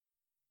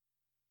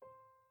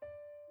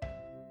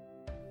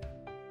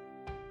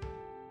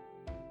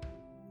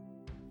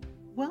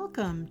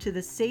Welcome to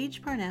the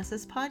Sage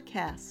Parnassus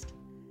Podcast,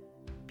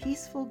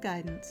 peaceful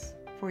guidance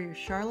for your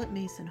Charlotte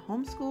Mason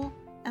homeschool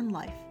and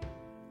life,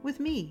 with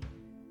me,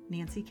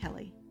 Nancy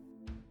Kelly.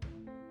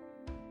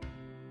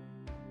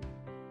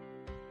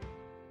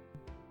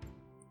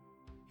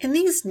 In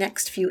these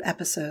next few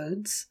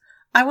episodes,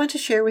 I want to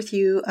share with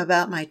you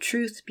about my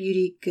Truth,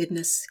 Beauty,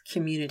 Goodness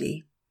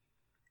community.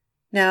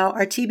 Now,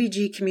 our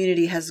TBG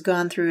community has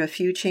gone through a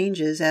few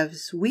changes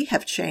as we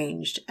have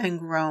changed and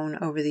grown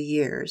over the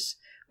years.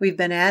 We've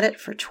been at it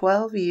for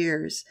 12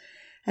 years,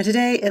 and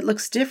today it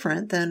looks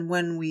different than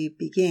when we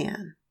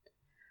began.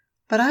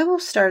 But I will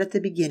start at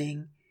the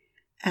beginning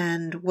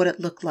and what it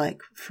looked like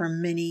for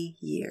many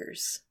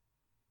years.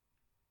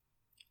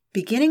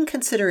 Beginning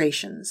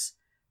considerations: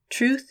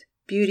 Truth,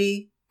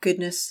 Beauty,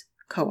 Goodness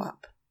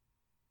Co-op.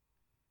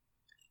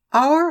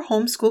 Our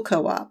homeschool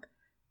co-op,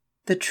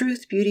 the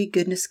Truth, Beauty,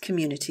 Goodness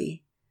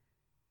community,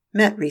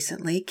 met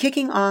recently,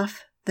 kicking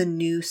off the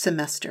new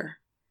semester.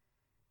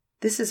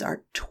 This is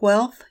our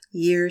 12th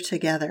year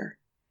together,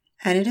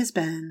 and it has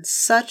been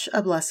such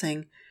a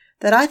blessing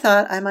that I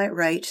thought I might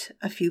write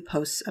a few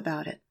posts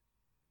about it.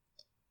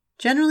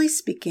 Generally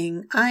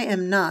speaking, I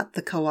am not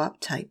the co-op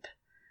type.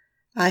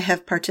 I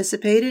have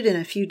participated in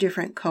a few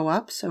different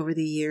co-ops over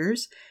the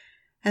years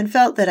and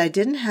felt that I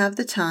didn't have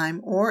the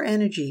time or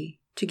energy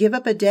to give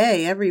up a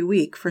day every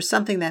week for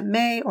something that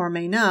may or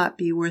may not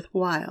be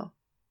worthwhile.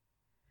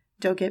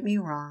 Don't get me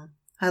wrong,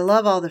 I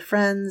love all the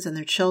friends and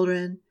their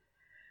children,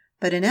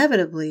 but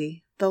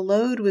inevitably, the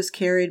load was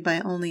carried by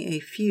only a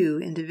few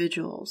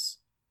individuals.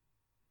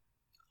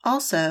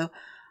 Also,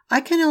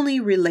 I can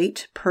only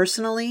relate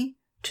personally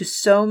to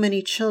so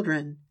many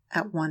children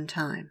at one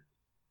time.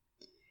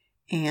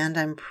 And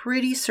I'm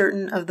pretty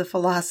certain of the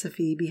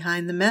philosophy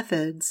behind the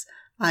methods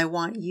I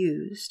want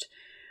used,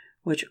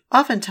 which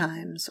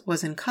oftentimes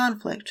was in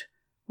conflict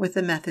with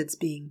the methods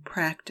being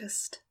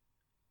practiced.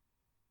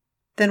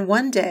 Then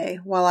one day,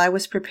 while I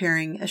was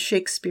preparing a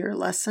Shakespeare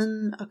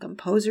lesson, a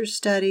composer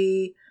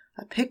study,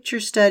 a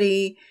picture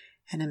study,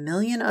 and a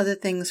million other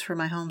things for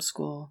my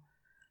homeschool,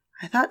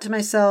 I thought to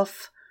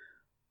myself,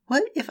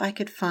 what if I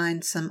could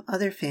find some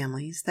other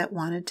families that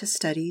wanted to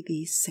study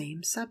these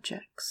same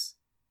subjects?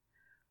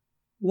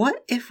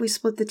 What if we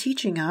split the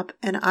teaching up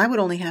and I would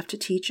only have to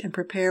teach and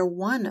prepare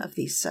one of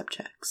these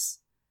subjects?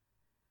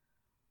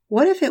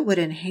 What if it would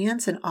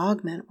enhance and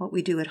augment what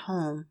we do at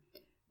home,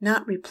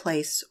 not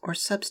replace or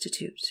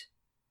substitute?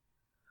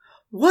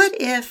 What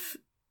if,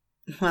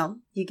 well,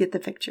 you get the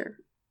picture.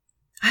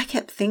 I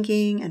kept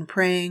thinking and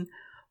praying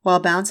while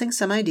bouncing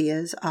some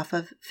ideas off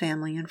of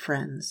family and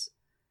friends.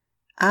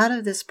 Out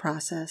of this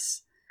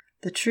process,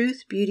 the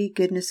Truth, Beauty,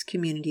 Goodness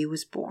community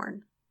was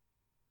born.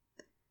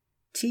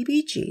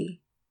 TBG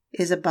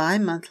is a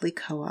bi-monthly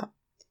co-op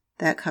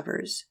that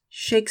covers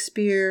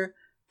Shakespeare,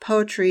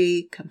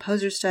 poetry,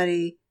 composer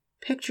study,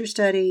 picture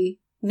study,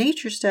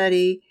 nature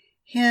study,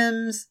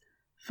 hymns,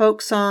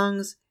 folk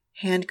songs,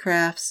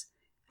 handcrafts,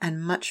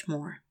 and much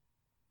more.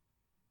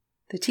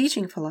 The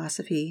teaching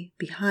philosophy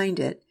behind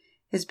it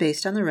is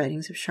based on the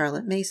writings of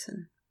Charlotte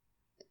Mason.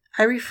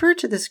 I refer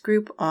to this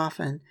group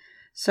often,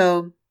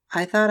 so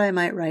I thought I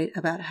might write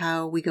about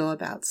how we go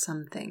about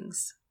some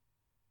things.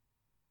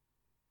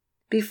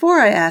 Before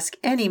I ask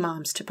any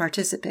moms to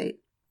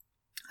participate,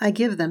 I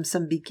give them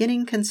some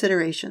beginning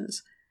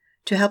considerations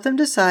to help them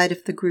decide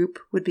if the group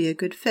would be a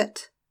good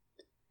fit.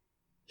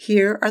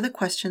 Here are the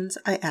questions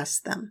I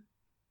asked them.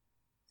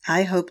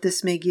 I hope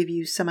this may give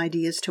you some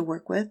ideas to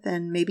work with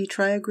and maybe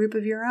try a group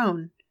of your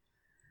own.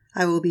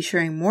 I will be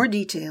sharing more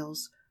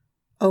details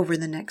over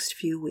the next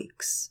few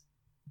weeks.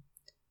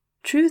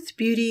 Truth,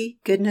 Beauty,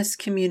 Goodness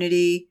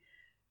community,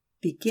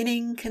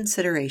 beginning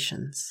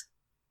considerations.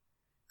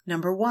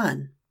 Number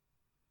 1.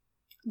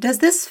 Does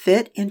this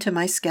fit into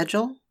my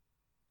schedule?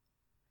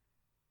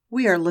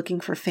 We are looking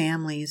for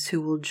families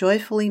who will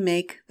joyfully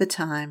make the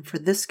time for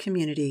this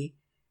community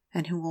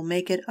and who will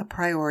make it a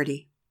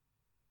priority.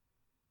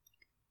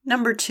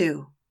 Number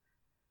 2,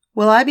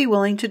 will I be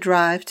willing to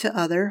drive to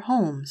other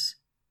homes?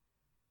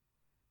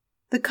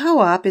 The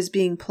co-op is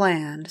being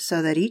planned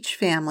so that each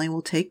family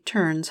will take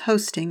turns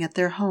hosting at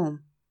their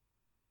home.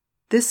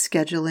 This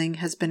scheduling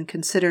has been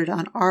considered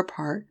on our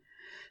part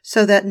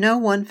so that no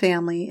one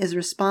family is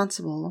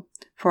responsible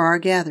for our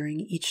gathering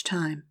each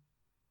time.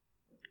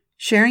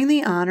 Sharing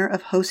the honor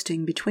of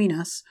hosting between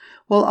us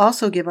will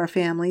also give our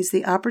families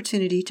the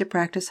opportunity to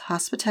practice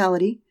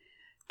hospitality,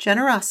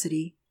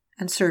 generosity,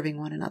 and serving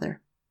one another.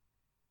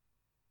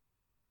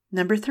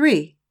 Number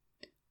 3,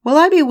 will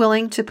I be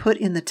willing to put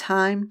in the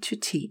time to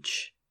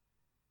teach?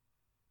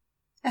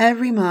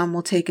 Every mom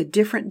will take a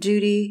different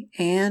duty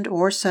and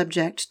or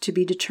subject to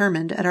be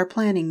determined at our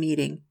planning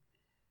meeting.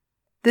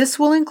 This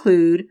will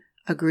include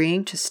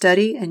agreeing to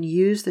study and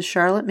use the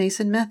Charlotte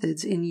Mason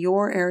methods in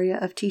your area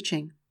of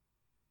teaching.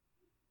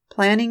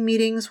 Planning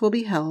meetings will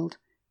be held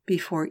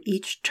before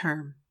each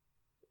term.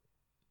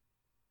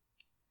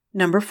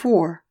 Number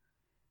 4,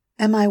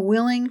 am I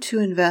willing to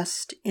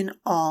invest in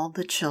all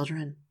the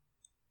children?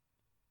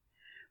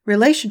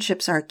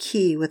 Relationships are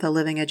key with a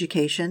living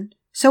education,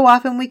 So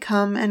often we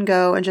come and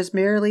go and just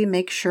merely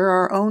make sure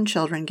our own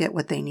children get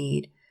what they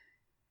need.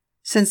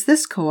 Since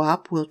this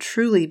co-op will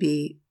truly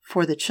be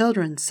for the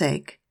children's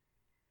sake,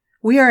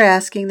 we are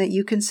asking that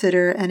you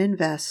consider and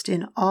invest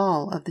in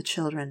all of the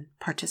children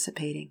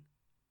participating.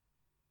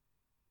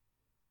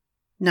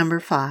 Number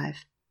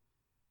 5.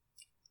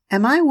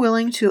 Am I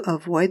willing to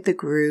avoid the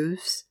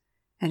grooves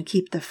and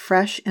keep the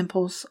fresh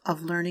impulse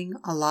of learning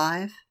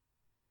alive?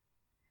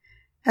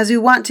 As we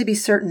want to be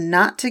certain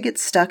not to get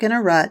stuck in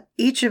a rut,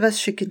 each of us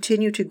should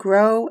continue to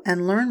grow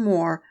and learn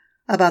more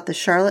about the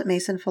Charlotte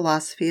Mason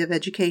philosophy of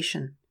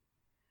education.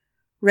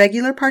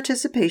 Regular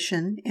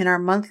participation in our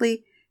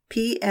monthly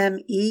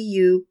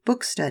PMEU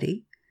book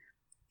study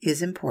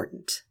is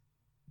important.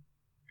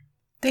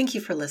 Thank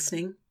you for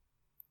listening.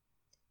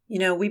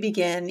 We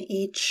begin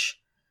each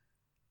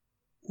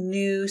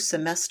new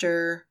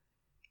semester,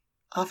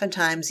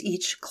 oftentimes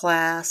each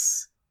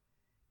class,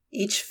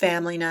 each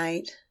family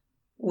night,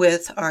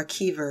 with our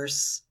key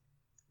verse,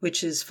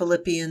 which is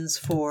Philippians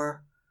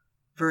 4,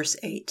 verse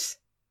 8.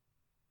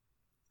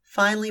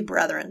 Finally,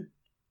 brethren,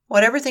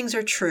 whatever things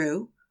are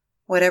true,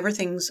 whatever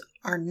things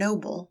are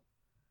noble,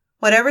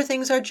 whatever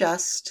things are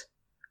just,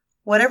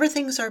 whatever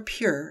things are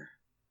pure,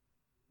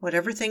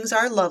 whatever things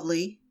are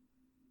lovely,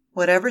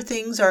 whatever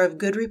things are of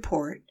good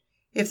report,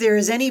 if there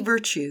is any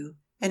virtue,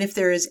 and if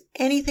there is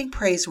anything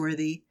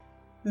praiseworthy,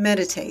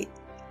 meditate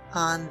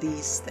on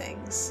these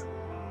things.